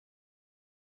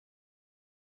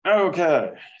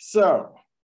Okay, so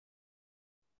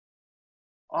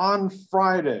on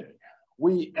Friday,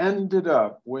 we ended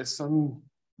up with some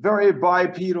very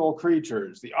bipedal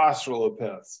creatures, the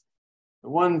australopiths, the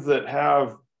ones that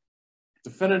have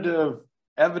definitive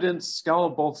evidence,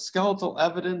 both skeletal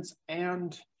evidence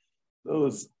and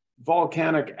those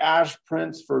volcanic ash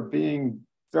prints for being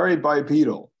very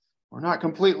bipedal. We're not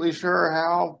completely sure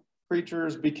how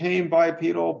creatures became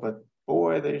bipedal, but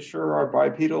boy, they sure are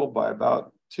bipedal. By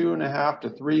about 2.5 to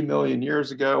 3 million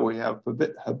years ago, we have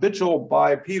habitual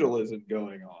bipedalism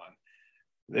going on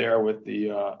there with the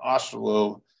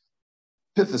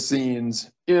Australopithecines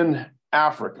in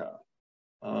Africa.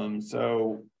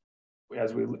 So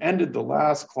as we ended the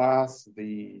last class,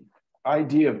 the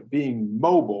idea of being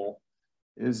mobile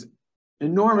is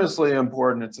enormously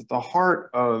important. It's at the heart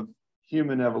of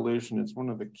human evolution. It's one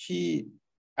of the key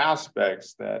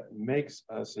aspects that makes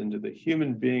us into the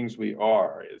human beings we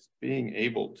are, is being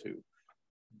able to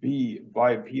be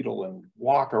bipedal and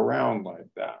walk around like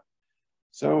that.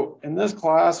 So in this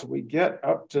class, we get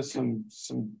up to some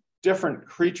different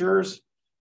creatures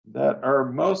that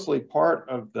are mostly part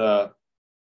of the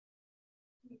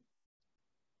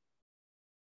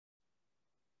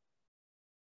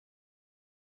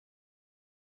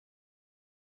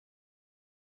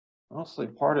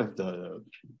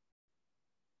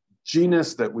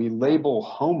genus that we label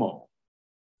Homo,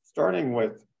 starting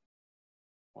with,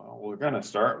 well, we're going to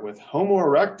start with Homo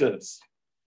erectus.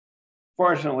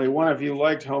 Fortunately, one of you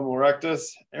liked Homo erectus.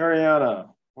 Ariana,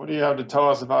 what do you have to tell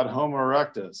us about Homo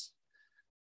erectus?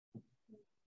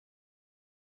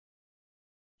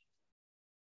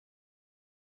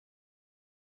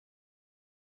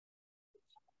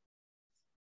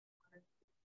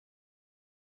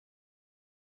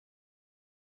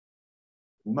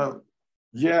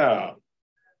 Yeah.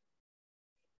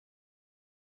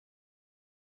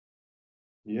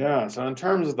 Yeah, so in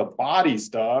terms of the body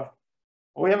stuff,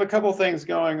 we have a couple things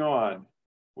going on.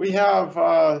 We have,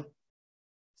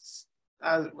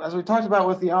 as we talked about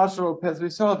with the australopiths, we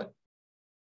still have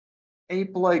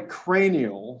ape-like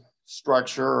cranial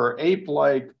structure or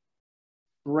ape-like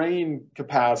brain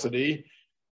capacity,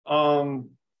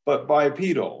 but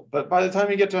bipedal. But by the time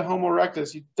you get to Homo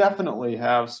erectus, you definitely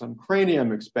have some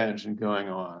cranium expansion going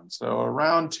on. So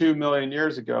around 2 million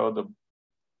years ago,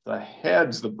 the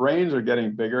heads, the brains are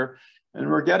getting bigger, and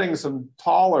we're getting some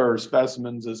taller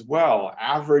specimens as well,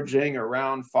 averaging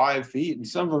around 5 feet, and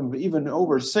some of them even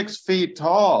over 6 feet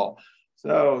tall.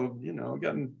 So, you know,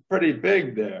 getting pretty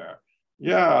big there.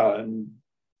 Yeah, and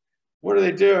what are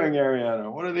they doing,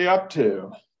 Ariana? What are they up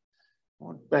to?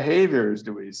 What behaviors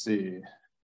do we see?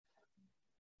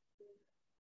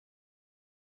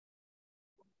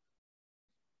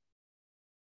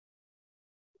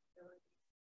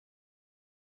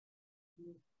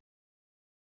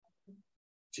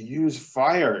 To use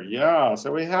fire, yeah.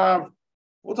 So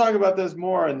we'll talk about this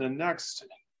more in the next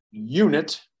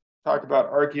unit, talk about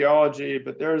archaeology,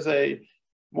 but there's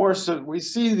we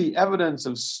see the evidence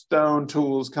of stone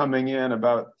tools coming in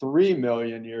about 3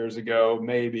 million years ago,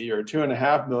 maybe, or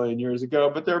 2.5 million years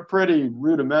ago, but they're pretty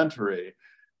rudimentary.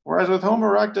 Whereas with Homo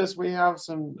erectus, we have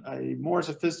a more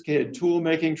sophisticated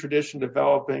tool-making tradition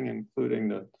developing, including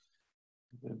the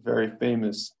very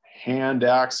famous hand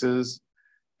axes,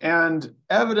 and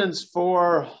evidence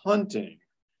for hunting.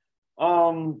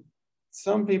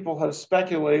 Some people have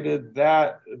speculated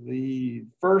that the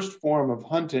first form of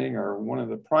hunting, or one of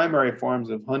the primary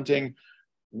forms of hunting,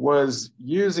 was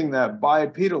using that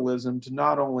bipedalism to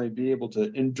not only be able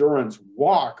to endurance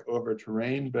walk over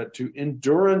terrain, but to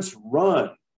endurance run.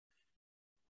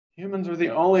 Humans are the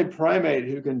only primate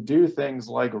who can do things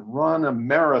like run a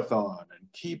marathon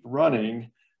and keep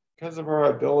running because of our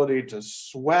ability to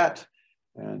sweat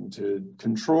and to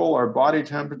control our body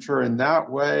temperature in that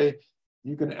way.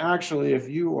 You can actually, if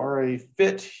you are a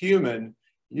fit human,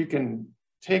 you can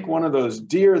take one of those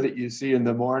deer that you see in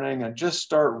the morning and just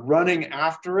start running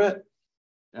after it.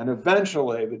 And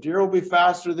eventually the deer will be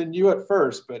faster than you at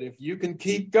first, but if you can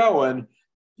keep going,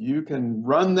 you can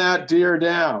run that deer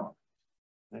down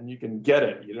and you can get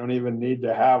it. You don't even need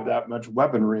to have that much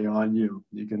weaponry on you.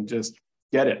 You can just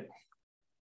get it.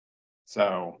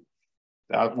 So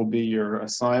that will be your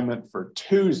assignment for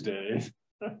Tuesday.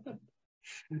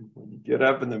 When you get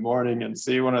up in the morning and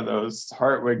see one of those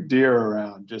Hartwig deer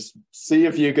around, just see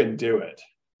if you can do it.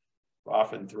 I've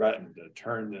often threatened to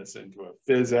turn this into a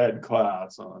phys ed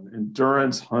class on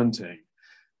endurance hunting.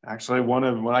 Actually, when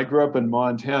I grew up in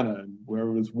Montana, where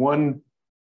it was one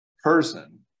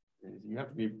person, you have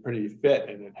to be pretty fit,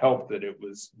 and it helped that it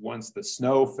was, once the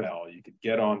snow fell, you could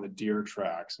get on the deer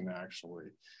tracks and actually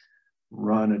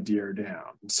run a deer down.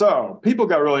 So people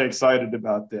got really excited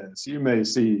about this. You may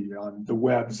see on the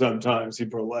web sometimes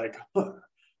people are like,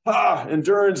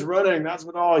 endurance running, that's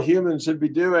what all humans should be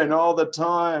doing all the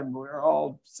time. We're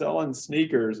all selling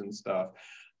sneakers and stuff.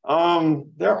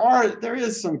 There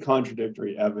is some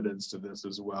contradictory evidence to this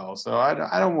as well. So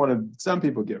I don't want to, some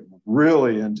people get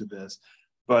really into this,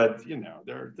 but you know,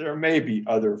 there may be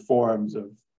other forms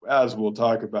of, as we'll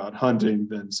talk about, hunting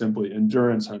than simply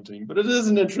endurance hunting, but it is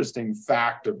an interesting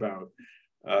fact about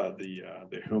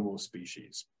the Homo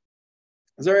species.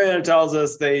 Zarian tells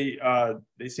us they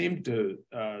seem to,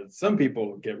 some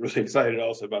people get really excited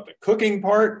also about the cooking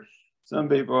part. Some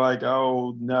people are like,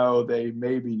 oh no, they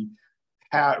maybe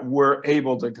were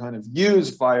able to kind of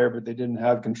use fire, but they didn't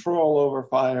have control over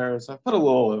fire. So I put a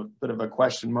little bit of a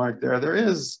question mark there. There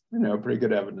is, you know, pretty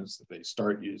good evidence that they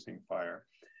start using fire.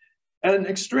 And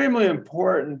extremely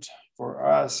important for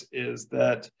us is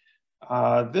that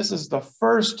this is the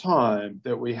first time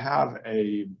that we have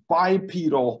a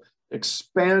bipedal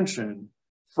expansion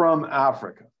from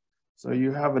Africa. So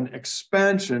you have an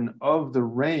expansion of the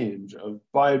range of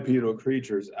bipedal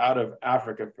creatures out of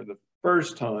Africa for the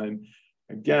first time.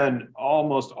 Again,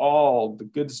 almost all the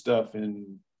good stuff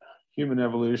in human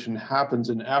evolution happens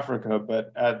in Africa,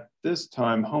 but at this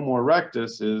time, Homo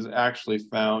erectus is actually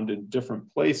found in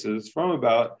different places from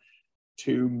about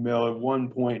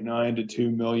 1.9 to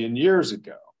 2 million years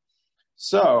ago.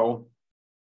 So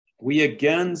we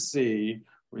again see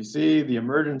the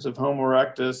emergence of Homo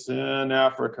erectus in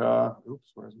Africa.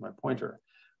 Oops, where's my pointer?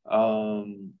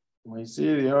 We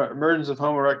see the emergence of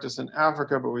Homo erectus in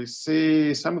Africa, but we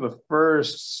see some of the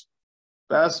first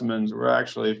specimens were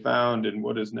actually found in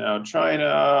what is now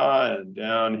China and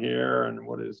down here and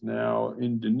what is now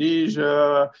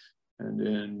Indonesia and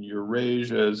in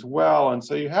Eurasia as well. And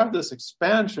so you have this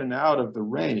expansion out of the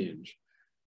range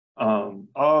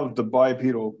of the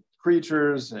bipedal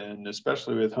creatures, and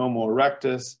especially with Homo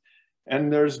erectus.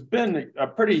 And there's been a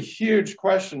pretty huge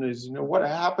question is, you know, what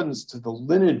happens to the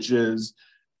lineages?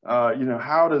 You know,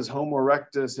 how does Homo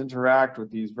erectus interact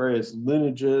with these various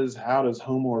lineages? How does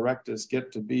Homo erectus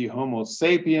get to be Homo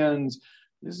sapiens?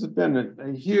 This has been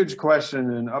a huge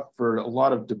question and up for a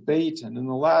lot of debate. And in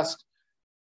the last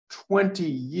 20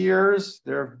 years,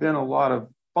 there have been a lot of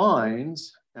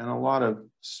finds and a lot of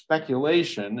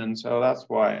speculation. And so that's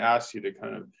why I asked you to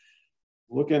kind of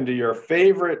look into your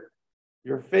favorite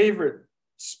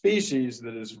species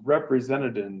that is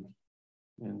represented in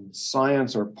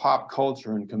science or pop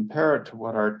culture and compare it to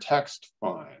what our text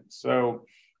finds. So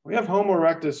we have Homo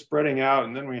erectus spreading out,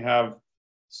 and then we have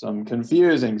some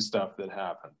confusing stuff that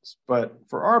happens. But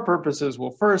for our purposes,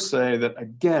 we'll first say that,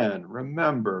 again,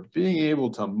 remember, being able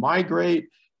to migrate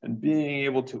and being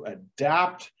able to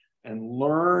adapt and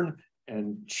learn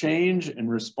and change in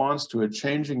response to a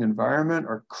changing environment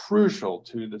are crucial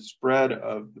to the spread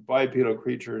of the bipedal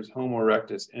creatures, Homo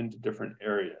erectus, into different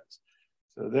areas.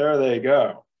 So there they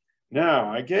go.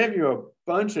 Now, I gave you a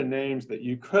bunch of names that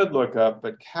you could look up,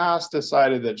 but Cass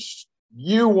decided that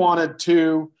you wanted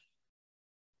to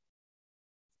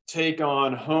take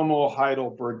on Homo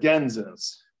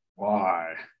heidelbergensis.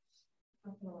 Why?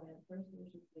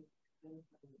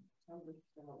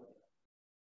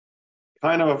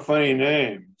 Kind of a funny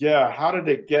name. Yeah, how did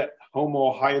it get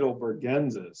Homo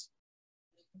heidelbergensis?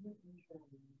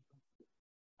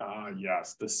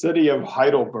 Yes, the city of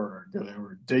Heidelberg. They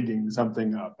were digging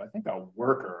something up. I think a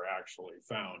worker actually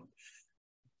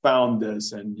found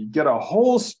this, and you get a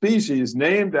whole species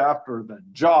named after the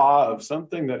jaw of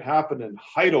something that happened in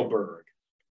Heidelberg.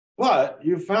 But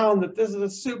you found that this is a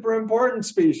super important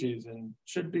species and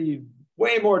should be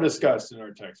way more discussed in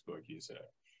our textbook, you say.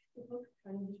 The book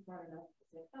kind of just brought it up.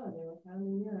 It's like, oh, they were found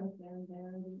in Europe and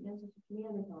they're the ancestors of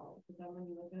Neanderthals. But then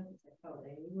when you look at it, it's like, oh,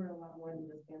 they were a lot more than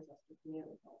just ancestors of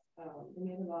Neanderthals. They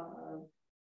made a lot of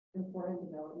important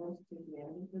developments to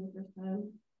humanity for the first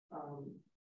time.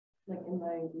 Like in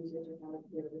my research, I found that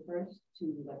they were the first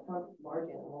to like hunt large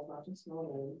animals, not just small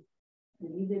game. I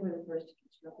believe they were the first to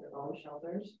construct their own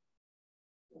shelters.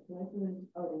 There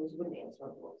was wooden ant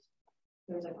snorkels.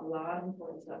 There's like a lot of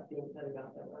important stuff being said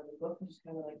about them. The book was just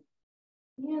kind of like,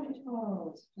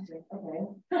 Neanderthals. I was like, okay.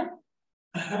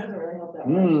 That doesn't really help that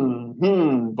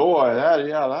much. Boy,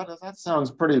 that sounds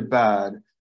pretty bad.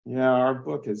 Yeah, our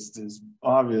book is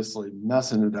obviously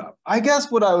messing it up. I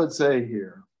guess what I would say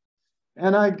here,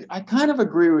 and I kind of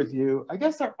agree with you, I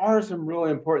guess there are some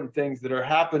really important things that are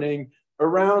happening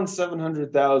around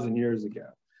 700,000 years ago.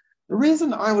 The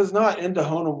reason I was not into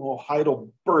Homo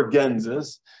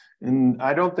heidelbergensis, and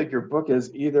I don't think your book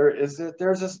is either, is that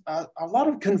there's a lot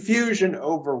of confusion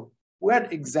over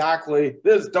what exactly,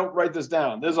 this, don't write this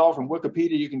down. This is all from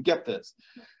Wikipedia, you can get this.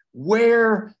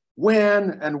 Where,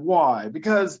 when, and why?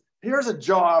 Because here's a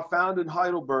jaw found in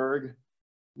Heidelberg,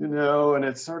 you know, and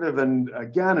it's sort of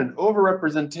again, an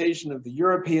overrepresentation of the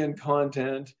European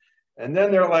content. And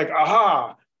then they're like,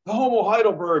 aha, the Homo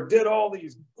Heidelberg did all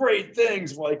these great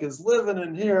things, like is living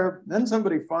in here. Then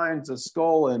somebody finds a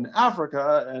skull in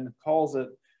Africa and calls it,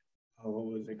 what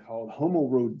was it called? Homo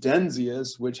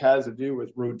rhodensius, which has to do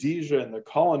with Rhodesia, and the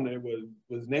colony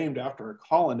was named after a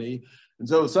colony. And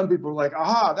so some people are like,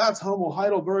 aha, that's Homo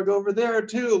Heidelberg over there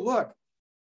too. Look,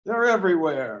 they're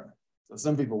everywhere. So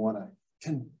some people want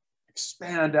to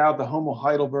expand out the Homo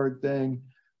Heidelberg thing.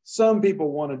 Some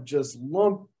people want to just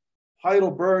lump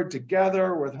Heidelberg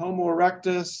together with Homo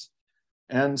erectus.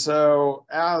 And so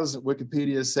as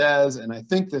Wikipedia says, and I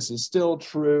think this is still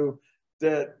true,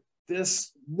 that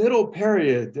this middle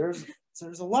period, there's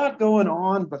a lot going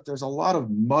on, but there's a lot of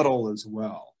muddle as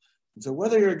well. And so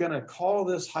whether you're going to call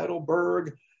this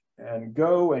Heidelberg and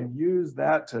go and use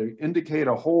that to indicate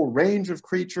a whole range of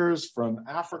creatures from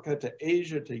Africa to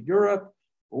Asia to Europe,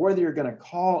 or whether you're going to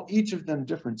call each of them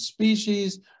different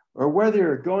species, or whether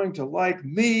you're going to, like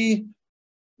me,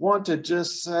 want to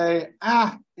just say,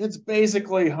 it's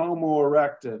basically Homo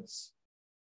erectus.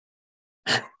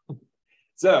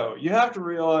 So you have to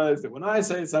realize that when I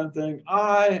say something,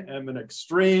 I am an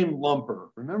extreme lumper.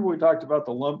 Remember we talked about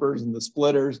the lumpers and the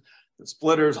splitters? The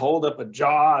splitters hold up a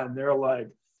jaw and they're like,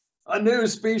 a new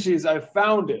species, I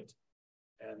found it.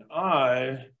 And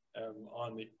I am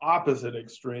on the opposite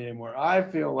extreme where I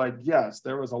feel like, yes,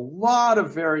 there was a lot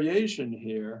of variation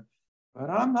here, but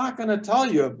I'm not going to tell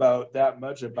you about that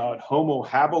much about Homo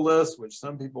habilis, which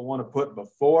some people want to put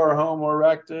before Homo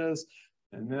erectus.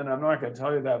 And then I'm not going to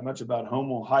tell you that much about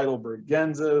Homo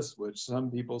heidelbergensis, which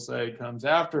some people say comes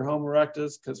after Homo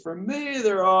erectus, because for me,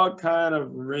 they're all kind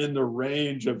of in the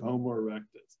range of Homo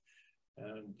erectus.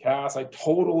 And Cass, I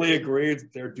totally agree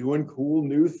that they're doing cool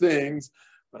new things,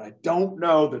 but I don't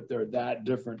know that they're that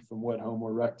different from what Homo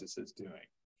erectus is doing.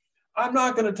 I'm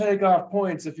not going to take off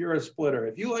points if you're a splitter.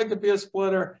 If you like to be a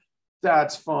splitter,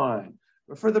 that's fine.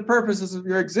 But for the purposes of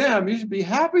your exam, you should be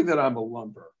happy that I'm a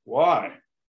lumper. Why?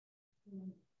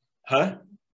 Huh?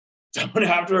 Don't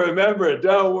have to remember it.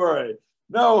 Don't worry.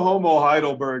 No Homo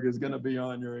Heidelberg is going to be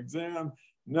on your exam.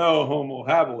 No Homo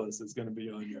habilis is going to be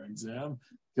on your exam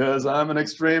because I'm an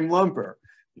extreme lumper.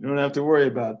 You don't have to worry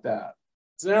about that.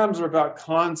 Exams are about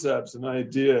concepts and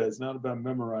ideas, not about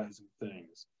memorizing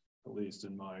things, at least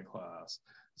in my class.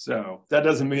 So that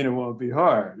doesn't mean it won't be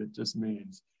hard. It just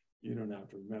means you don't have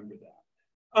to remember that.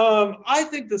 I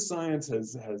think the science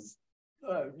has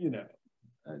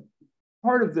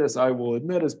part of this, I will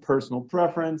admit, is personal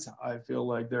preference. I feel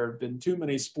like there have been too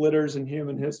many splitters in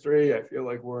human history. I feel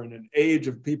like we're in an age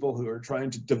of people who are trying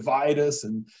to divide us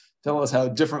and tell us how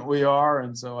different we are.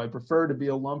 And so I prefer to be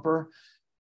a lumper.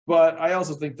 But I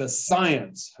also think the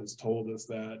science has told us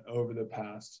that over the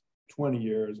past 20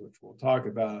 years, which we'll talk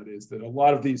about, is that a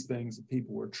lot of these things that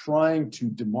people were trying to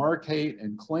demarcate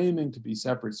and claiming to be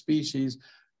separate species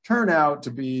turn out to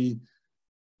be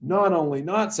not only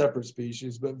not separate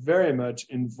species, but very much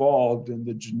involved in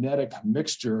the genetic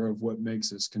mixture of what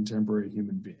makes us contemporary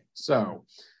human beings. So,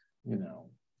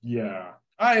 yeah,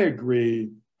 I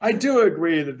agree. I do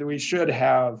agree that we should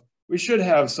have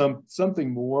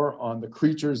something more on the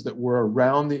creatures that were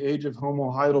around the age of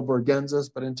Homo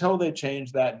heidelbergensis, but until they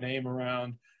change that name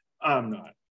around, I'm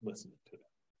not listening to them.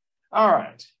 All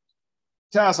right.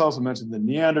 Tass also mentioned the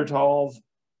Neanderthals,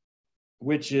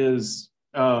 which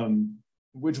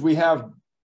we have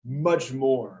much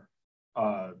more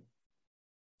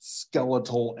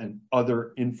skeletal and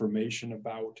other information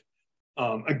about.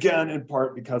 Again, in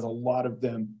part because a lot of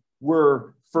them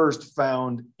were first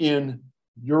found in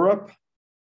Europe.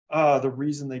 The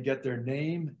reason they get their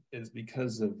name is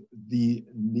because of the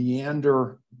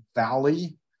Neander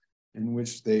Valley in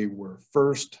which they were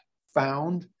first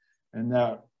found. And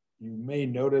that you may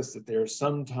notice that they're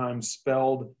sometimes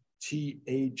spelled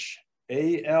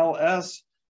Thals,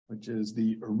 which is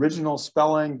the original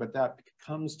spelling, but that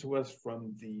comes to us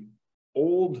from the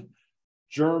old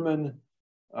German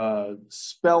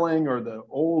spelling, or the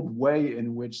old way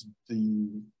in which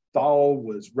the thal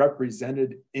was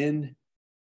represented in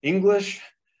English.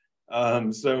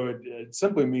 So it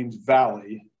simply means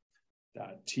valley,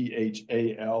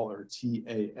 Thal or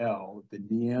Tal, the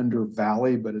Neander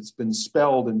Valley, but it's been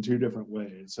spelled in two different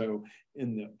ways. So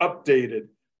in the updated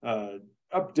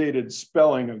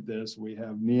spelling of this, we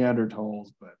have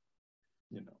Neanderthals, but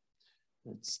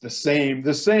it's the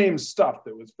same stuff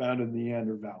that was found in the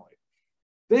Neander Valley.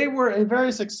 They were a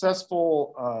very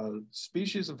successful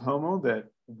species of Homo that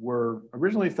were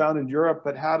originally found in Europe,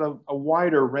 but had a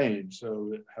wider range.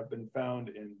 So have been found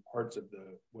in parts of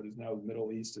what is now the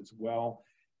Middle East as well,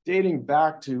 dating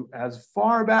back to as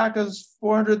far back as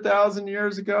 400,000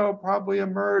 years ago, probably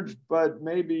emerged, but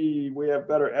maybe we have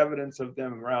better evidence of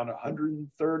them around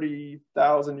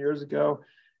 130,000 years ago,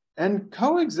 and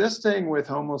coexisting with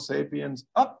Homo sapiens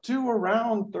up to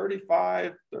around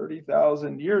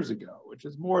 30,000 years ago, which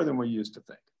is more than we used to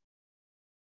think.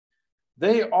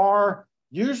 They are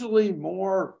usually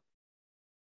more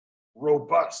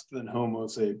robust than Homo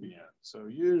sapiens. So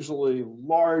usually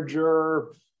larger,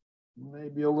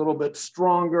 maybe a little bit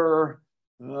stronger,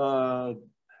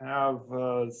 have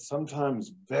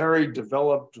sometimes very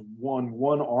developed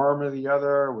one arm or the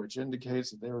other, which indicates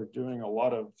that they were doing a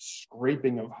lot of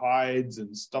scraping of hides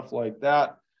and stuff like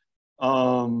that.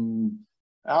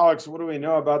 Alex, what do we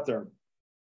know about their?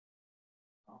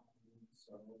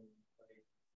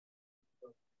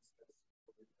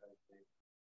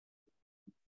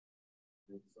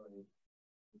 It's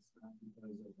not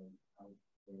because of how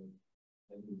the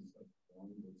head is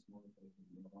formed, it's more like the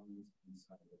neurons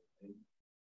inside the head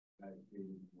that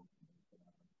created the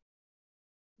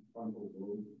frontal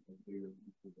lobe, the clear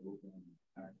frontal lobe, and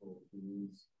actual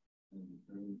humans and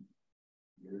return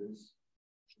years.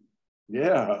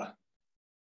 Yeah,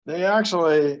 they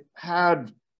actually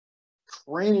had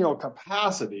cranial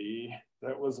capacity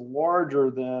that was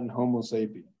larger than Homo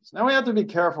sapiens. Now we have to be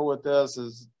careful with this,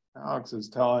 as Alex is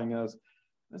telling us.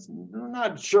 I'm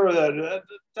not sure that it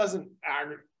doesn't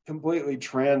completely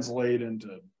translate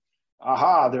into,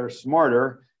 aha, they're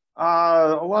smarter.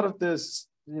 A lot of this,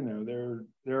 you know,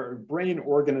 their brain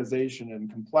organization and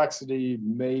complexity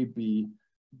may be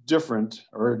different,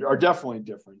 or are definitely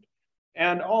different.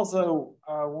 And also,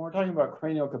 when we're talking about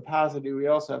cranial capacity, we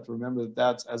also have to remember that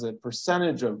that's as a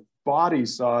percentage of body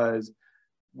size,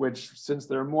 which, since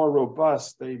they're more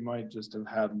robust, they might just have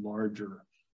had larger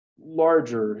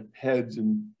heads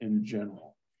in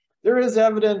general. There is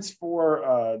evidence for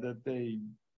that they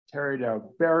carried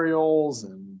out burials,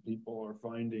 and people are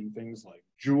finding things like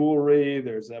jewelry.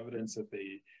 There's evidence that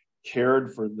they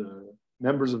cared for the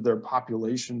members of their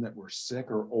population that were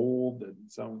sick or old, and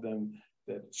some of them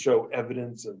that show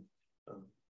evidence of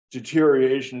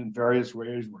deterioration in various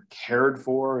ways were cared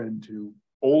for into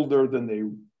older than they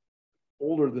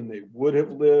would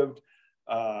have lived.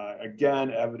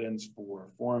 Again, evidence for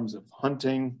forms of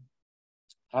hunting.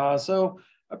 So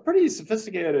a pretty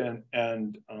sophisticated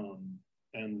and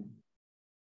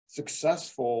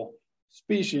successful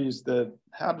species that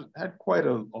had quite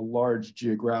a large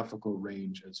geographical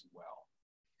range as well.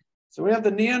 So we have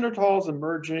the Neanderthals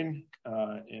emerging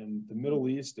in the Middle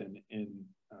East and in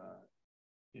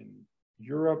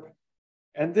Europe,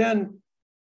 and then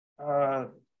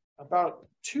about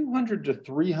 200 to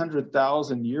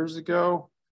 300,000 years ago,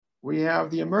 we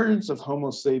have the emergence of Homo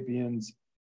sapiens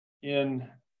in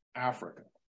Africa.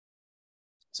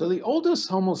 So the oldest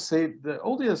Homo sapien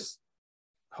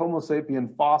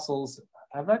fossils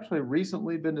have actually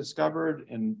recently been discovered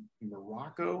in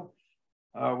Morocco,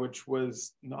 which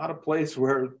was not a place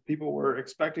where people were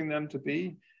expecting them to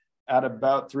be at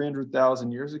about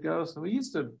 300,000 years ago. So we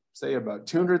used to say about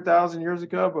 200,000 years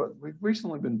ago, but we've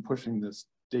recently been pushing this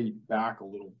date back a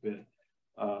little bit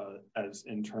as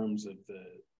in terms of the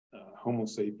Homo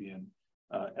sapien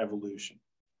evolution.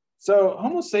 So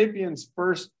Homo sapiens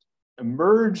first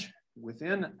emerge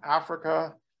within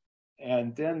Africa,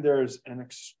 and then there's an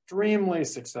extremely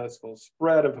successful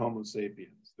spread of Homo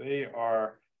sapiens. They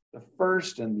are the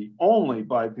first and the only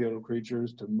bipedal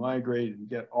creatures to migrate and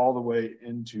get all the way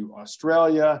into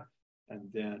Australia,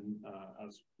 and then,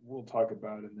 as we'll talk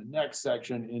about in the next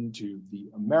section, into the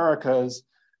Americas.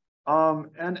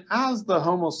 And as the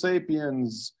Homo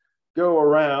sapiens go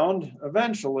around,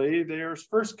 eventually they're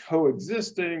first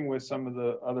coexisting with some of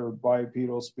the other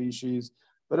bipedal species,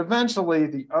 but eventually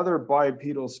the other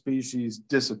bipedal species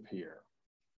disappear.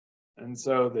 And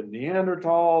so the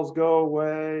Neanderthals go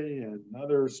away, and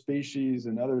other species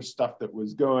and other stuff that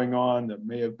was going on that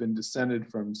may have been descended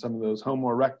from some of those Homo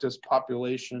erectus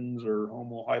populations or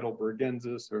Homo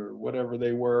heidelbergensis or whatever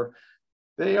they were,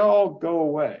 they all go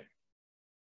away.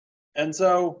 And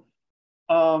so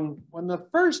when the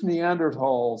first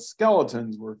Neanderthal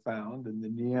skeletons were found in the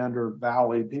Neander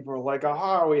Valley, people were like,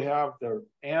 aha, we have the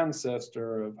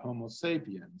ancestor of Homo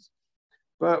sapiens.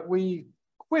 But we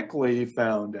quickly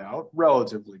found out,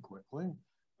 relatively quickly,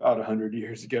 about 100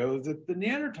 years ago, that the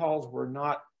Neanderthals were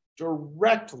not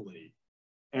directly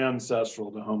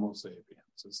ancestral to Homo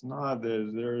sapiens. It's not,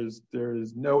 there is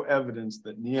no evidence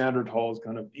that Neanderthals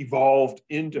kind of evolved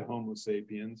into Homo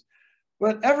sapiens.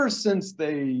 But ever since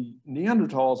the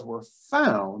Neanderthals were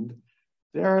found,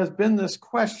 there has been this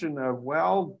question of,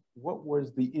 well, what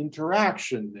was the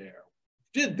interaction there?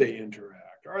 Did they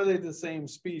interact? Are they the same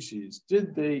species?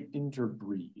 Did they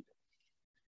interbreed?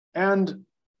 And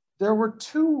there were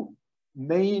two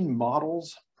main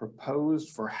models proposed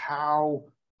for how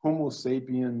Homo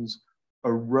sapiens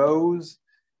arose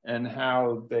and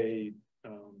how they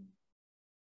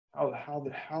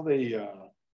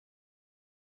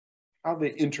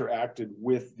interacted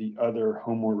with the other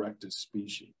Homo erectus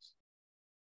species.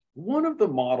 One of the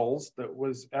models that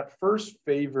was at first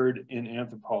favored in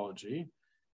anthropology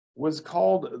was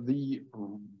called the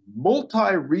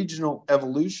multi-regional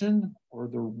evolution, or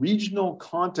the regional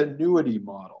continuity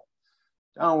model.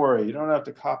 Don't worry, you don't have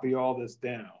to copy all this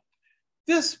down.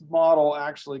 This model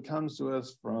actually comes to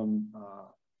us from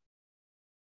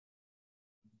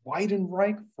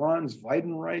Franz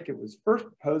Weidenreich. It was first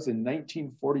proposed in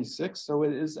 1946, so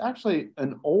it is actually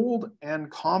an old and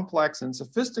complex and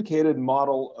sophisticated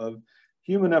model of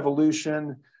human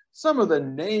evolution. Some of the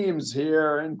names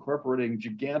here, incorporating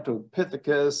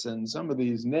Gigantopithecus, and some of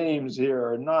these names here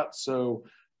are not so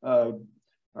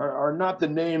are not the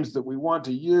names that we want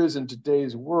to use in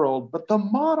today's world. But the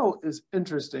model is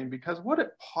interesting because what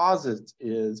it posits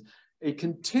is a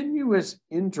continuous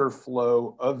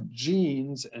interflow of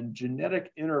genes and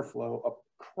genetic interflow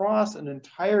across an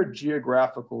entire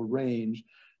geographical range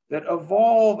that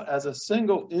evolve as a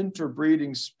single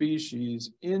interbreeding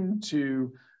species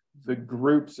into the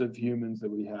groups of humans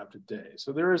that we have today.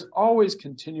 So there is always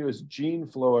continuous gene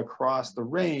flow across the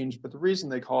range, but the reason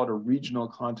they call it a regional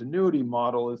continuity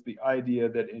model is the idea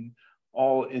that in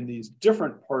these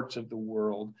different parts of the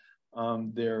world,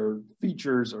 their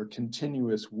features are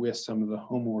continuous with some of the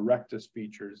Homo erectus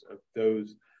features of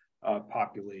those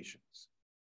populations.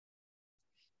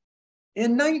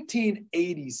 In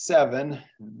 1987, I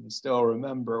still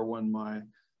remember when my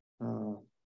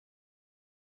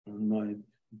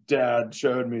dad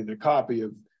showed me the copy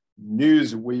of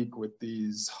Newsweek with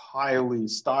these highly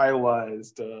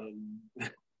stylized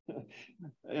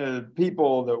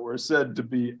people that were said to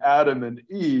be Adam and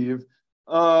Eve.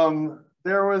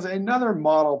 There was another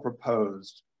model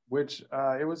proposed, which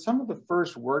it was some of the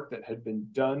first work that had been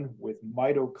done with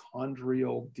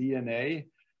mitochondrial DNA,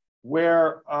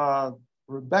 where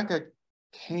Rebecca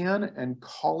Can and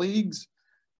colleagues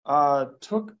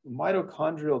took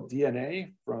mitochondrial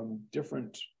DNA from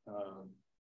different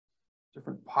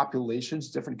populations,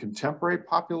 different contemporary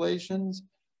populations,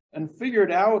 and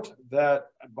figured out that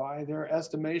by their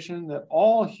estimation that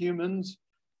all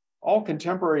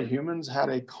contemporary humans had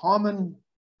a common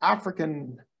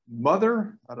African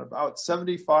mother at about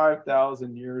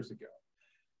 75,000 years ago.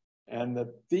 And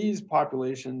that these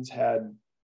populations had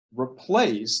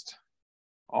replaced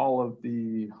all of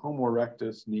the Homo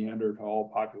erectus Neanderthal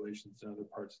populations in other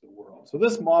parts of the world. So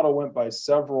this model went by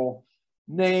several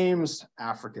names: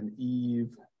 African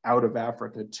Eve, out of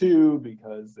Africa too,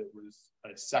 because it was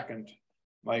a second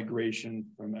migration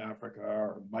from Africa,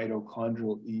 or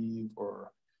mitochondrial Eve,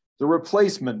 or the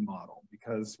replacement model,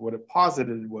 because what it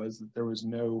posited was that there was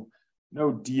no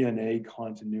DNA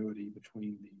continuity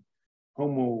between the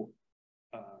Homo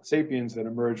sapiens that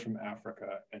emerged from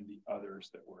Africa and the others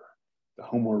that were the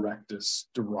Homo erectus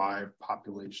derived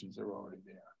populations that were already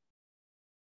there.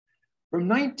 From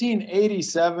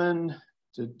 1987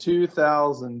 to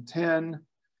 2010,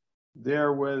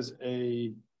 there was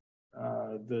the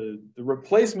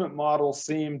replacement model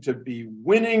seemed to be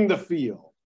winning the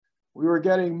field. We were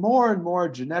getting more and more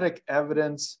genetic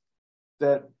evidence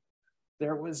that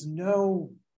there was no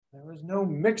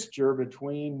mixture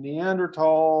between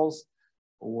Neanderthals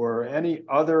or any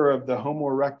other of the Homo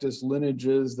erectus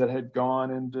lineages that had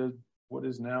gone into what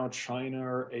is now China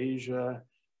or Asia.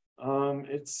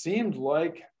 It seemed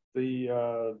like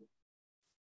the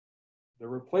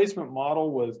replacement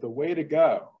model was the way to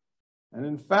go. And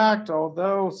in fact,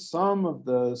 although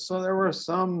there were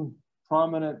some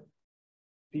prominent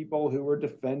people who were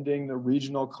defending the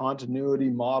regional continuity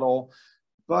model,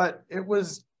 but it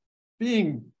was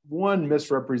being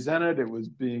misrepresented. It was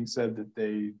being said that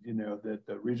that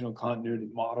the regional continuity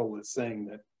model is saying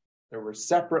that there were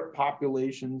separate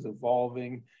populations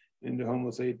evolving into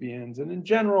Homo sapiens. And in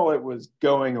general, it was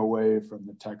going away from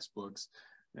the textbooks,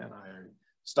 and I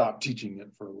stopped teaching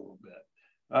it for a little bit.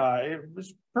 It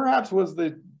was perhaps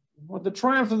the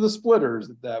triumph of the splitters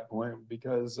at that point,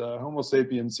 because Homo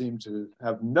sapiens seemed to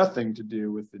have nothing to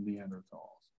do with the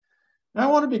Neanderthals. Now,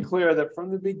 I want to be clear that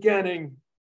from the beginning,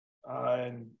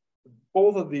 and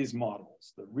both of these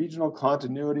models, the regional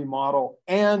continuity model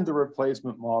and the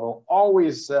replacement model,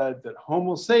 always said that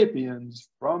Homo sapiens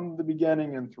from the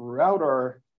beginning and throughout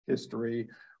our history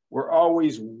were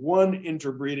always one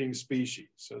interbreeding species.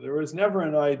 So there was never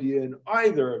an idea in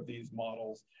either of these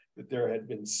models that there had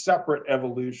been separate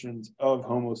evolutions of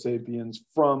Homo sapiens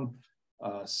from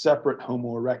separate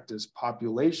Homo erectus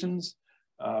populations.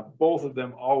 Both of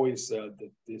them always said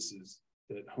that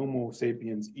that Homo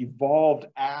sapiens evolved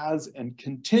as and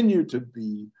continue to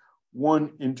be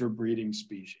one interbreeding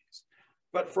species.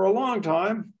 But for a long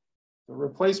time, the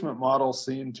replacement model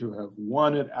seemed to have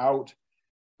won it out.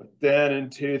 But then in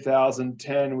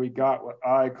 2010, we got what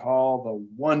I call the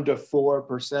 1 to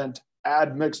 4%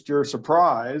 admixture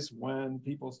surprise, when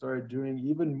people started doing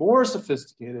even more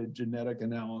sophisticated genetic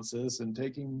analysis and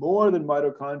taking more than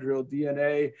mitochondrial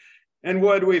DNA. And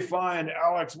what do we find,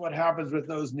 Alex? What happens with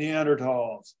those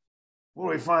Neanderthals? What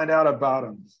do we find out about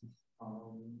them?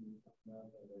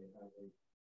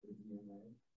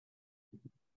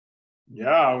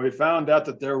 Yeah, we found out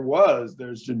that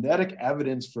there's genetic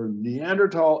evidence for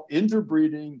Neanderthal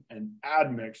interbreeding and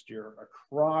admixture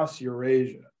across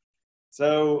Eurasia.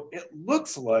 So it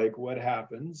looks like what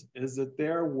happens is that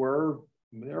there were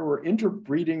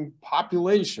interbreeding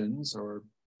populations, or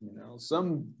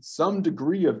some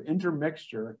degree of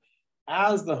intermixture,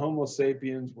 as the Homo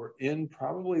sapiens were in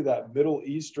probably that Middle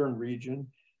Eastern region.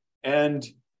 And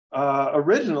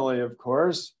originally, of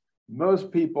course,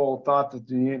 most people thought that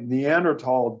the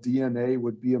Neanderthal DNA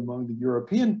would be among the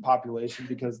European population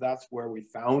because that's where we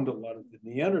found a lot of the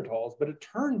Neanderthals. But it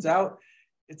turns out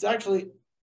it's actually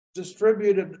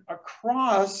distributed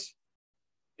across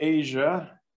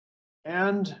Asia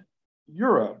and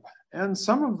Europe. And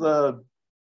some of the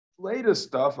latest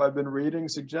stuff I've been reading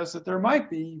suggests that there might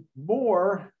be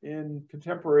more in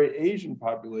contemporary Asian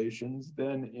populations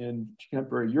than in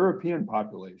contemporary European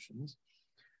populations.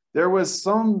 There was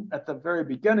some, at the very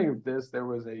beginning of this, there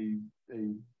was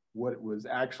what was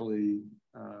actually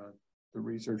the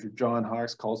researcher John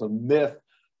Hawks calls a myth,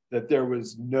 that there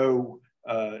was no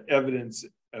evidence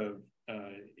of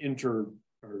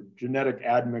genetic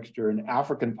admixture in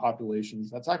African populations.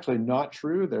 That's actually not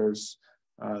true. There's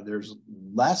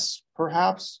less,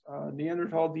 perhaps,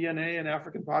 Neanderthal DNA in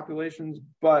African populations,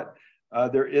 but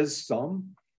there is some.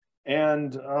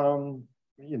 And,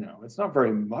 it's not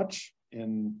very much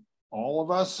in all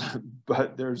of us,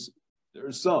 but there's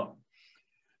some.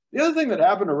 The other thing that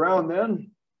happened around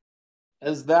then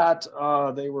is that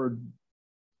they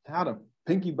had a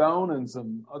pinky bone and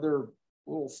some other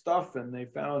little stuff, and they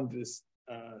found this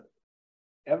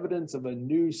evidence of a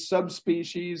new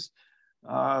subspecies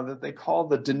that they call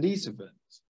the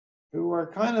Denisovans, who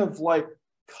are kind of like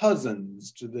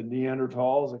cousins to the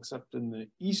Neanderthals, except in the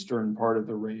eastern part of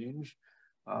the range,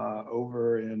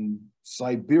 over in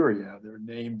Siberia. They're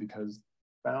named because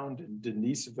found in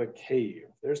Denisova Cave.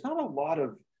 There's not a lot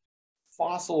of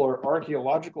fossil or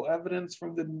archaeological evidence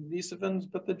from the Denisovans,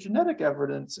 but the genetic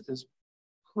evidence is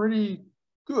pretty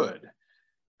good.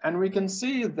 And we can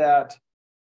see that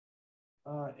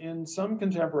in some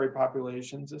contemporary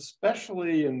populations,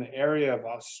 especially in the area of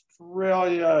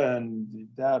Australia and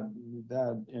that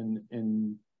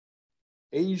in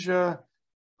Asia,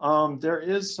 there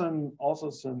is also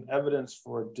some evidence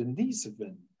for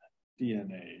Denisovan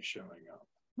DNA showing up.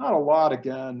 Not a lot,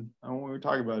 again. When we're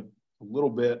talking about a little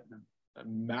bit,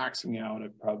 maxing out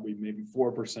at probably maybe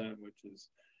 4%, which is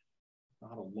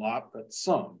not a lot, but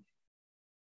some.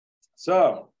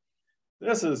 So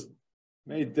this has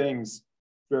made things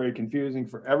very confusing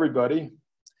for everybody.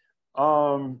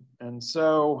 And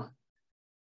so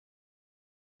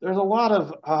there's a lot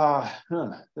of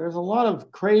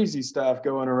crazy stuff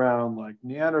going around, like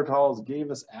Neanderthals gave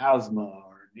us asthma,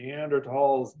 or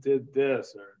Neanderthals did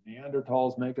this, or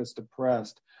Neanderthals make us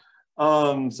depressed.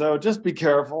 So just be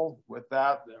careful with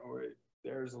that.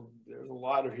 There's a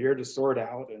lot of here to sort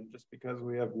out, and just because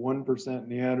we have 1%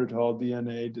 Neanderthal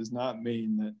DNA does not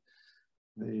mean that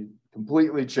they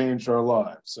completely changed our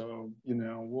lives. So,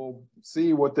 we'll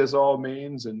see what this all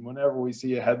means, and whenever we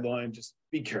see a headline, just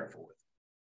be careful with it.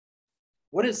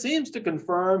 What it seems to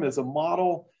confirm is a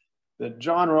model that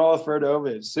John Rutherford over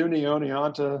at SUNY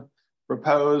Oneonta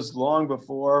proposed long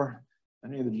before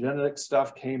any of the genetic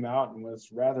stuff came out, and was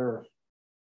rather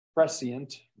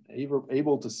prescient,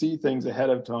 able to see things ahead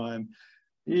of time.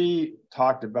 He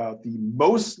talked about the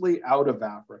mostly out of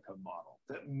Africa model,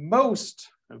 that most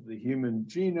of the human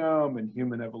genome and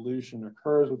human evolution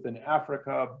occurs within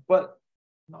Africa, but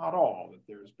not all, that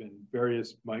there's been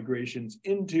various migrations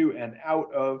into and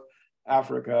out of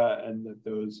Africa, and that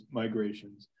those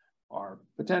migrations are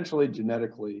potentially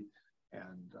genetically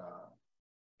and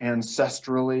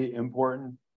ancestrally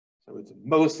important. So it's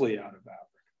mostly out of Africa.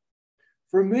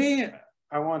 For me,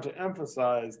 I want to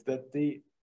emphasize that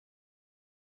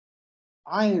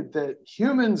that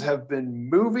humans have been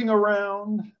moving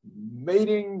around,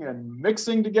 mating and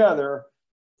mixing together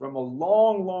from a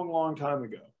long, long, long time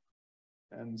ago.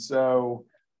 And so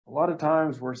a lot of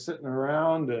times we're sitting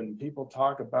around and people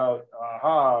talk about,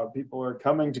 aha, people are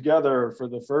coming together for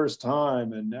the first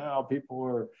time, and now people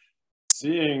are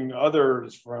seeing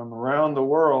others from around the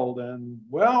world. And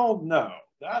well, no,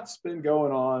 that's been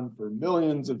going on for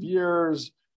millions of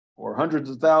years, or hundreds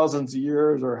of thousands of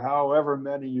years, or however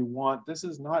many you want. This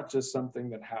is not just something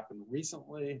that happened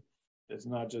recently. It's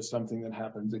not just something that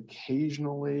happens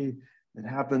occasionally. It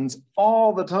happens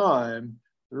all the time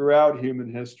throughout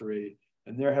human history.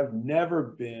 And there have never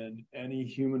been any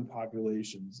human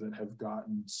populations that have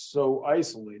gotten so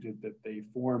isolated that they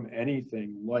form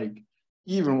anything like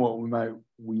even what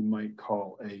we might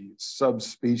call a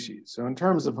subspecies. So in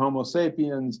terms of Homo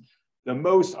sapiens, the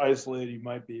most isolated you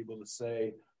might be able to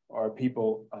say are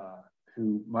people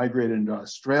who migrated into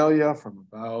Australia from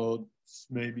about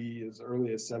maybe as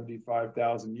early as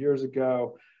 75,000 years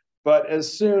ago. But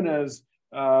as soon as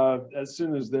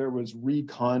there was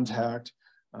recontact,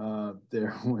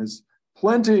 there was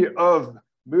plenty of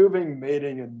moving,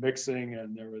 mating, and mixing,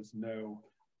 and there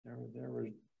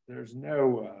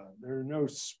are no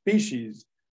species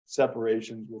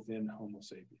separations within Homo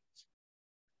sapiens.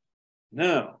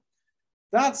 Now,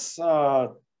 that's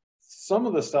some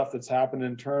of the stuff that's happened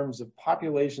in terms of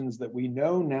populations that we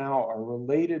know now are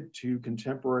related to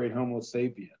contemporary Homo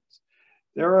sapiens.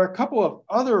 There are a couple of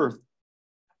other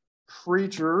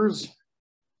creatures,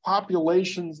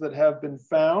 populations that have been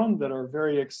found that are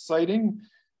very exciting,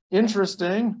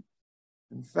 interesting.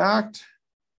 In fact,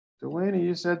 Delaney,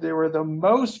 you said they were the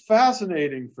most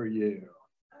fascinating for you.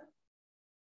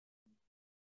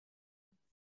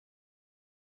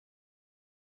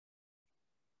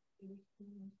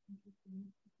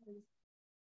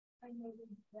 I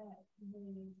noticed that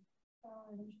they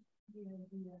challenged the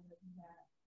idea that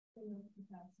human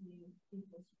capacity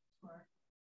equals smart,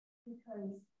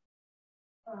 because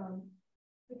the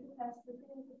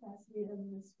human capacity of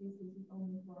this species is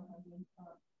only 400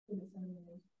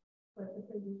 years, but the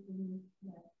figures believe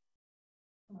that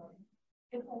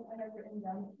it's like I have written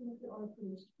down that humans could only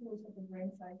produce tools at the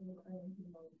brain size of an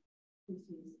human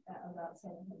species at about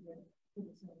 700 years.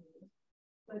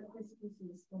 But this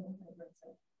species only had a brain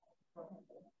size of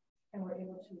 400, and we're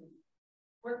able to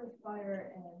work with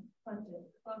fire and hunt and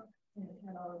cook, and it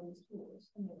had all of these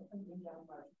tools, and they were hunting down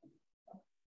large stuff.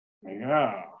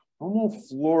 Yeah, Homo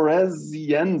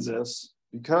floresiensis,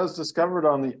 because discovered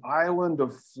on the island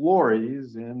of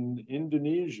Flores in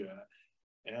Indonesia.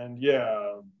 And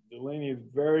yeah, Delaney is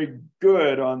very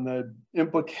good on the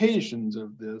implications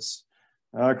of this.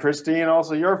 Christine,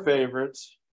 also your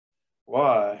favorites.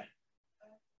 Why?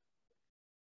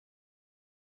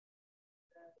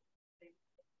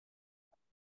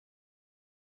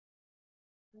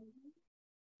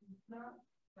 Not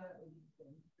that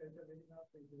interesting because everything else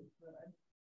they do, but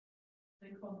they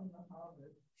call them the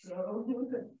hobbits, so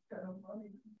it's kind of funny.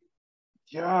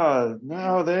 Yeah,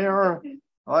 no, they are,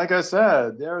 like I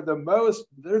said, they're the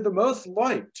most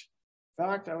liked. In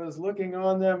fact, I was looking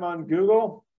on them on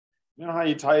Google. You know how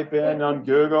you type in on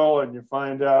Google and you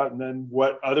find out, and then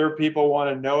what other people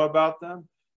want to know about them?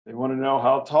 They want to know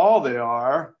how tall they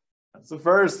are. That's the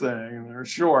first thing, and they're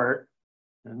short.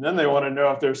 And then they want to know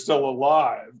if they're still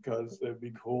alive, because it'd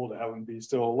be cool to have them be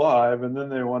still alive. And then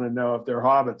they want to know if they're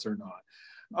hobbits or not.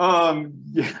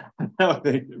 Yeah,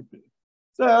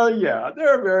 so yeah,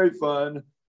 they're very fun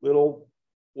little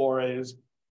Flores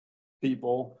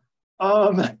people.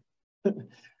 There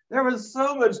was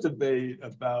so much debate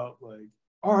about, like,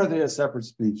 are they a separate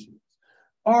species?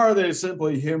 Are they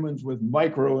simply humans with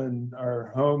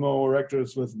or Homo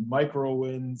erectus with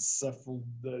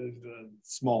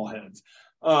small heads?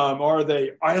 Are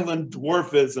they island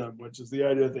dwarfism, which is the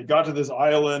idea that they got to this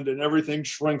island and everything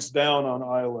shrinks down on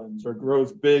islands or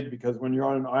grows big because when you're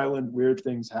on an island, weird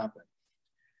things happen.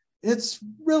 It's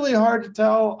really hard to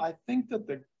tell. I think that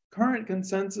the current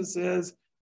consensus is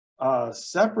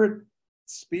separate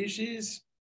species,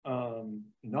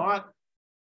 not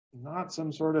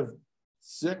some sort of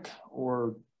sick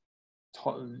or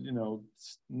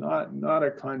not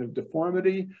a kind of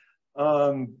deformity.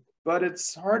 But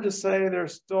it's hard to say. They're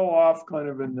still off kind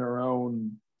of in their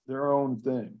own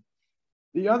thing.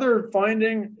 The other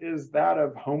finding is that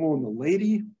of Homo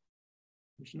naledi,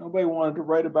 which nobody wanted to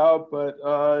write about, but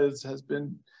has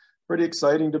been pretty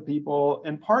exciting to people,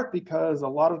 in part because a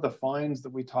lot of the finds that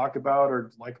we talk about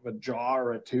are like a jaw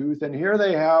or a tooth, and here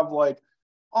they have like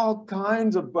all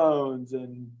kinds of bones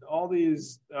and all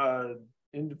these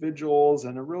individuals,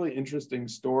 and a really interesting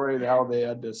story of how they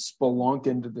had to spelunk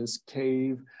into this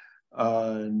cave.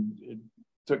 And it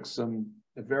took some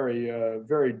very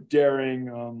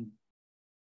daring,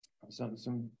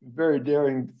 some very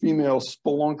daring female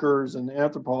spelunkers and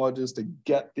anthropologists to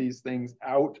get these things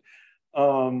out.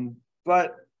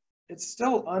 But it's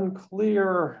still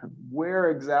unclear where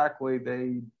exactly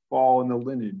they fall in the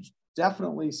lineage.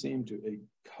 Definitely seem to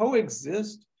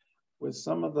coexist with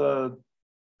some of the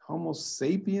Homo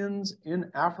sapiens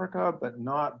in Africa, but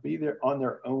not be there on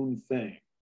their own thing.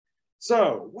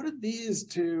 So what did these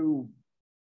two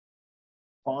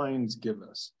finds give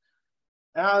us?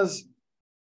 As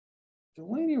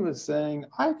Delaney was saying,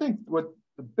 I think what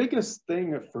the biggest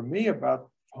thing for me about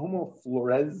Homo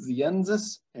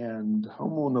floresiensis and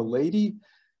Homo naledi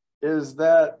is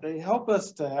that they help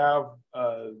us to have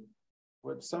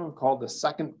what some have called the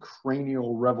second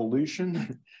cranial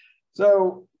revolution.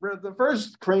 So the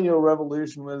first cranial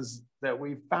revolution was that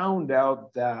we found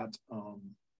out that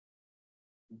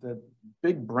that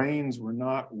big brains were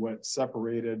not what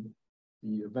separated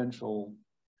the eventual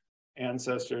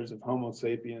ancestors of Homo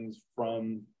sapiens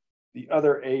from the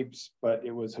other apes, but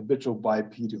it was habitual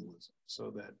bipedalism, so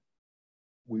that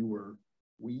we were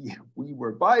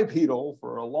bipedal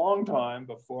for a long time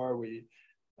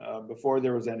before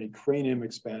there was any cranium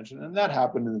expansion, and that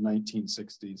happened in the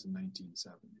 1960s and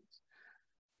 1970s.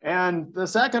 And the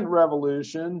second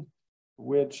revolution,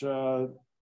 which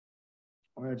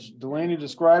Delaney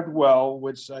described well,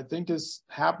 which I think is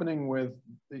happening with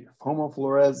the Homo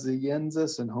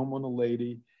floresiensis and Homo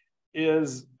naledi,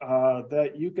 is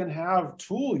that you can have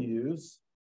tool use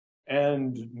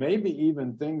and maybe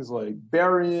even things like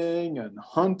burying and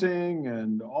hunting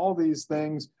and all these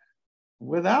things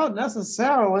without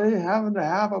necessarily having to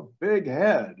have a big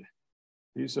head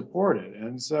to support it.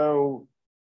 And so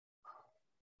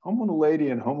Homo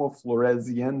naledi and Homo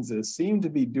floresiensis seem to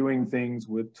be doing things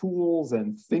with tools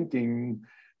and thinking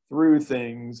through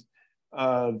things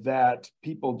that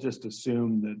people just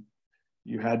assume that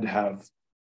you had to have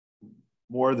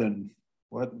more than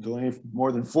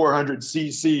 400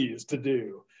 cc's to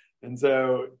do. And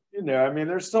so, I mean,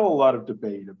 there's still a lot of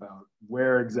debate about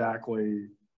where exactly,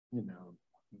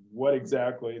 what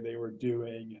exactly they were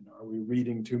doing, and are we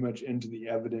reading too much into the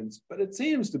evidence? But it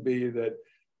seems to be that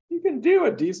you can do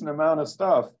a decent amount of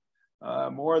stuff,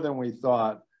 more than we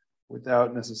thought,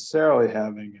 without necessarily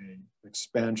having an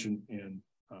expansion in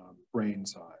brain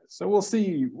size. So we'll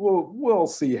see. We'll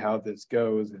see how this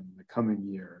goes in the coming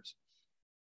years.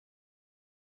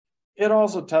 It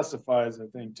also testifies, I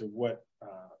think, to what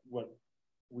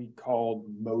we called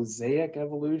mosaic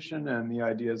evolution and the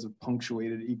ideas of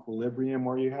punctuated equilibrium,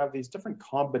 where you have these different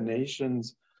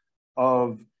combinations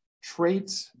of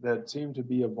traits that seem to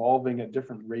be evolving at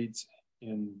different rates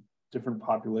in different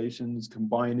populations,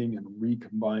 combining and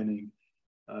recombining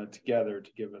together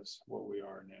to give us what we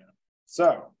are now.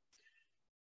 So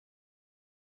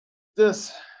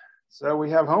we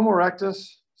have Homo erectus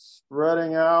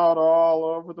spreading out all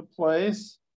over the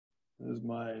place. This is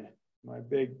my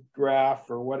big graph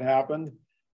for what happened.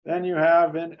 Then you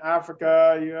have in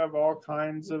Africa, you have all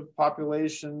kinds of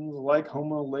populations like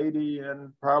Homo naledi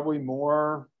and probably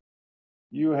more.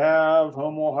 You have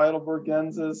Homo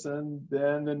heidelbergensis and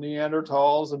then the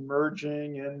Neanderthals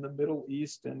emerging in the Middle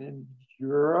East and in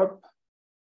Europe.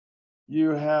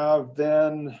 You have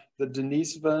then the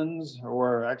Denisovans,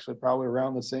 or actually probably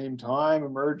around the same time,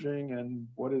 emerging in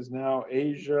what is now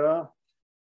Asia.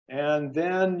 And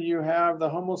then you have the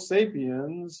Homo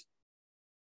sapiens.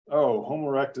 Oh, Homo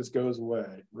erectus goes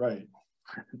away, right.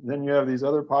 Then you have these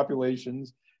other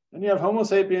populations. Then you have Homo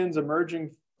sapiens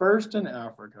emerging first in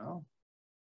Africa,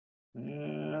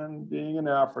 and being in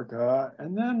Africa,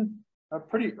 and then a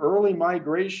pretty early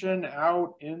migration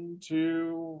out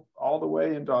into all the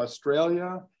way into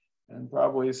Australia, and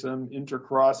probably some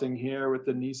intercrossing here with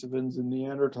the Denisovans and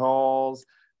Neanderthals,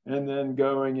 and then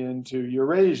going into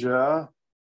Eurasia.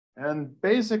 And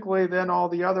basically then all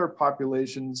the other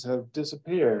populations have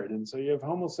disappeared. And so you have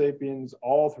Homo sapiens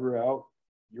all throughout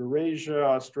Eurasia,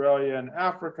 Australia, and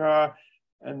Africa.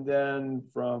 And then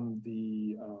from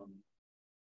the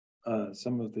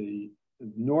some of the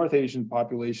North Asian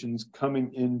populations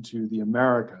coming into the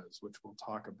Americas, which we'll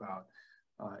talk about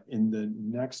in the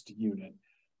next unit.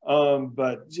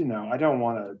 But, I don't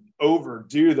want to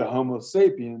overdo the Homo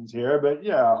sapiens here, but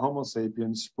yeah, Homo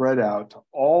sapiens spread out to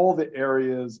all the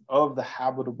areas of the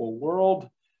habitable world.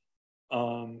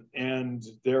 And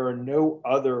there are no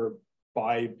other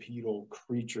bipedal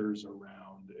creatures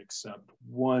around except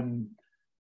one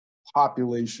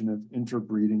population of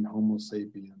interbreeding Homo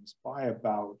sapiens by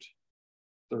about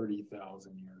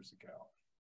 30,000 years ago.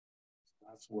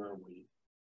 That's where we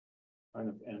kind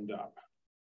of end up.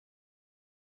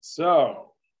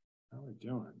 So, how are we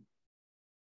doing?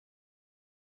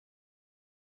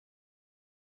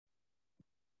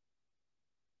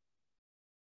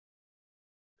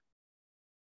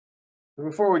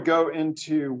 Before we go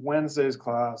into Wednesday's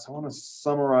class, I want to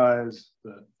summarize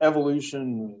the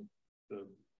evolution, the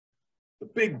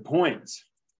big points.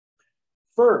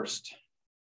 First,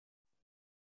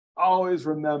 always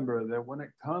remember that when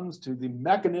it comes to the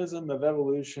mechanism of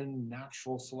evolution,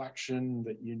 natural selection,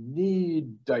 that you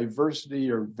need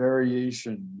diversity or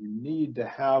variation. You need to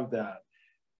have that.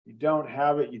 You don't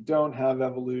have it, you don't have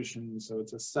evolution. So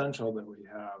it's essential that we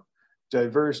have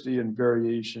diversity and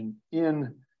variation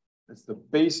in. It's the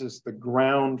basis, the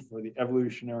ground for the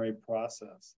evolutionary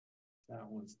process. That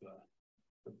was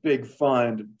the big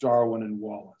find of Darwin and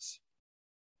Wallace.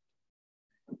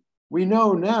 We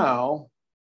know now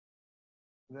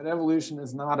that evolution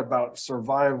is not about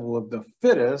survival of the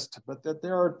fittest, but that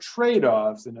there are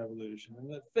trade-offs in evolution,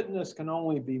 and that fitness can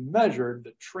only be measured,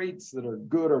 the traits that are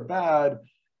good or bad,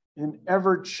 in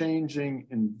ever-changing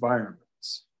environments.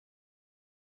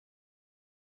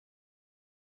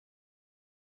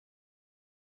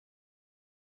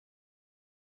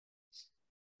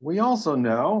 We also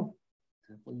know,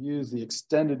 if we use the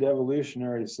extended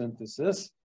evolutionary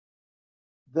synthesis,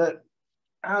 that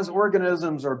as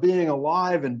organisms are being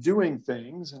alive and doing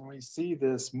things, and we see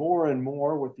this more and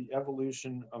more with the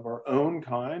evolution of our own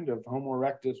kind, of Homo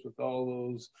erectus with all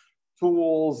those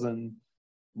tools, and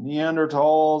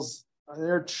Neanderthals,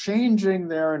 they're changing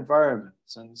their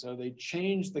environments. And so they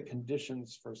change the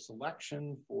conditions for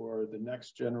selection for the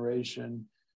next generation,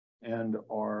 and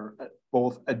are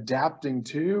both adapting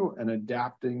to and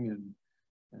adapting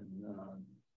and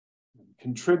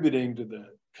contributing to the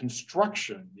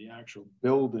construction, the actual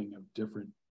building of different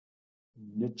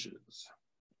niches.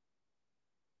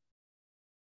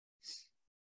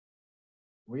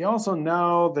 We also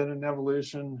know that in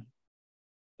evolution,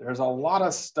 there's a lot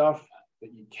of stuff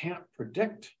that you can't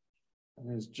predict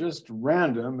and is just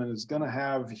random and is going to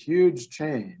have huge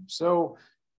change. So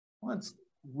let's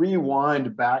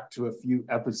rewind back to a few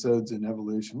episodes in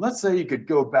evolution. Let's say you could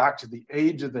go back to the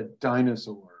age of the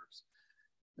dinosaurs.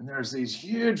 And there's these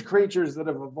huge creatures that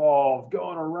have evolved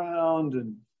going around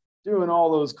and doing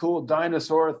all those cool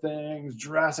dinosaur things,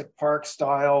 Jurassic Park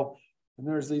style. And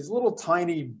there's these little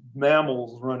tiny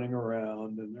mammals running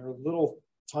around, and there are little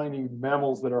tiny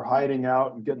mammals that are hiding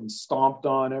out and getting stomped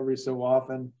on every so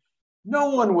often. No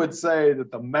one would say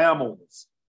that the mammals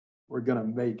were going to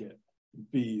make it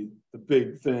be the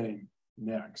big thing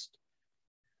next.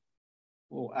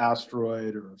 A little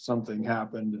asteroid or something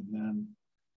happened, and then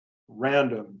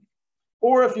random.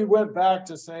 Or if you went back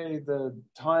to, say, the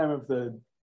time of the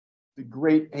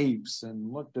great apes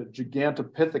and looked at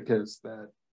Gigantopithecus, that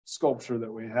sculpture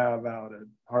that we have out at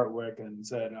Hartwick, and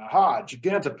said, aha,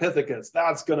 Gigantopithecus,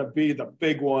 that's going to be the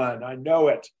big one. I know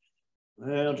it.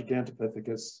 Well, Gigantopithecus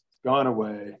has gone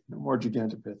away. No more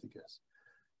Gigantopithecus.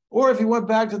 Or if you went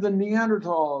back to the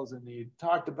Neanderthals and you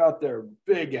talked about their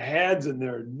big heads and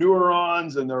their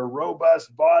neurons and their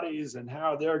robust bodies and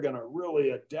how they're going to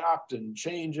really adapt and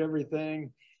change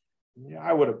everything, yeah,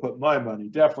 I would have put my money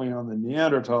definitely on the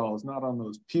Neanderthals, not on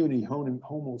those puny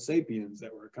Homo sapiens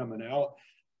that were coming out.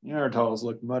 Neanderthals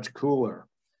looked much cooler.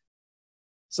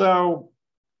 So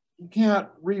you can't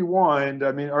rewind.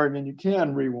 I mean, you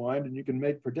can rewind and you can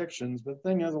make predictions, but the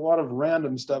thing is, a lot of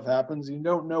random stuff happens. You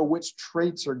don't know which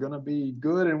traits are going to be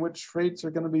good and which traits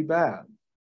are going to be bad.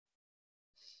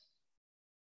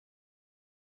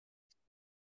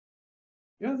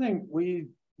 The other thing we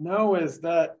know is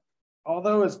that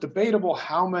although it's debatable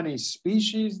how many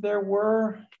species there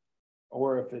were,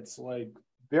 or if it's like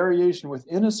variation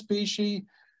within a species,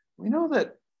 we know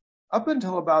that up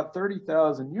until about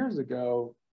 30,000 years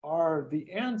ago, the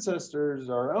ancestors,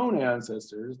 our own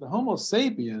ancestors, the Homo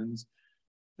sapiens,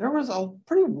 there was a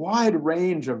pretty wide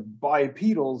range of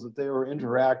bipedals that they were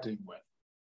interacting with.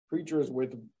 Creatures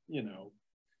with,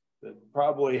 that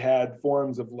probably had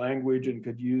forms of language and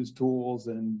could use tools.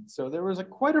 And so there was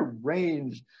quite a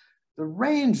range. The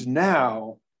range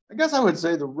now, I guess I would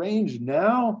say the range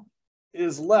now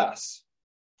is less.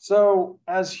 So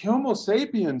as Homo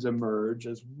sapiens emerge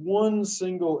as one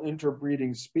single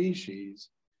interbreeding species,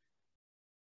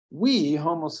 we,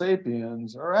 Homo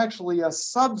sapiens, are actually a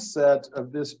subset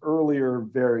of this earlier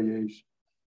variation.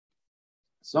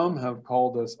 Some have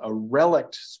called us a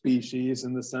relict species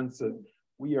in the sense that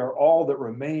we are all that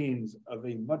remains of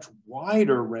a much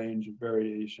wider range of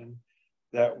variation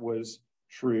that was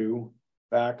true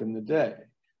back in the day.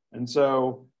 And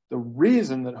so the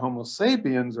reason that Homo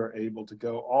sapiens are able to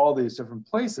go all these different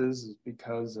places is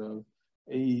because of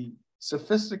a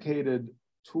sophisticated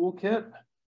toolkit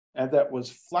and that was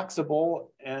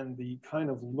flexible, and the kind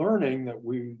of learning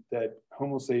that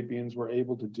Homo sapiens were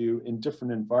able to do in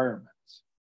different environments.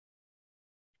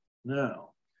 Now,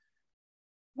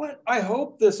 what I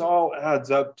hope this all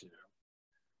adds up to.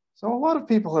 So a lot of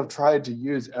people have tried to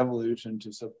use evolution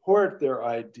to support their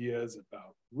ideas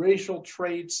about racial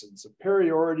traits and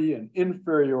superiority and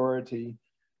inferiority.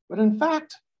 But in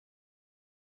fact,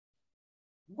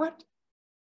 what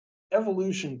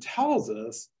evolution tells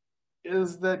us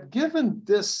is that given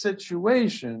this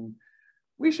situation,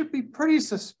 we should be pretty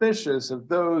suspicious of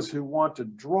those who want to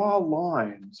draw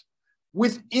lines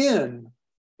within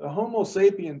the Homo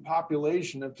sapien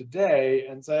population of today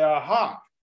and say, aha,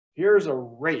 here's a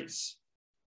race.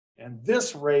 And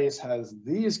this race has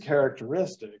these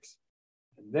characteristics,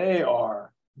 and they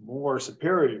are more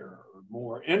superior or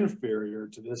more inferior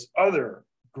to this other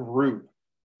group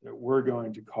that we're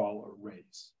going to call a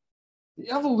race.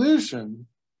 The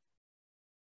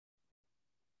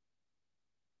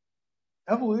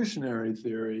evolutionary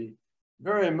theory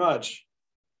very much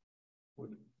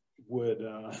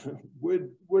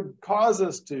would cause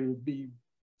us to be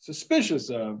suspicious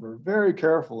of or very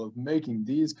careful of making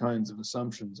these kinds of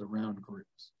assumptions around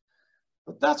groups.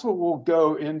 But that's what we'll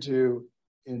go into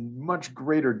in much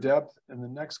greater depth in the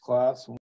next class.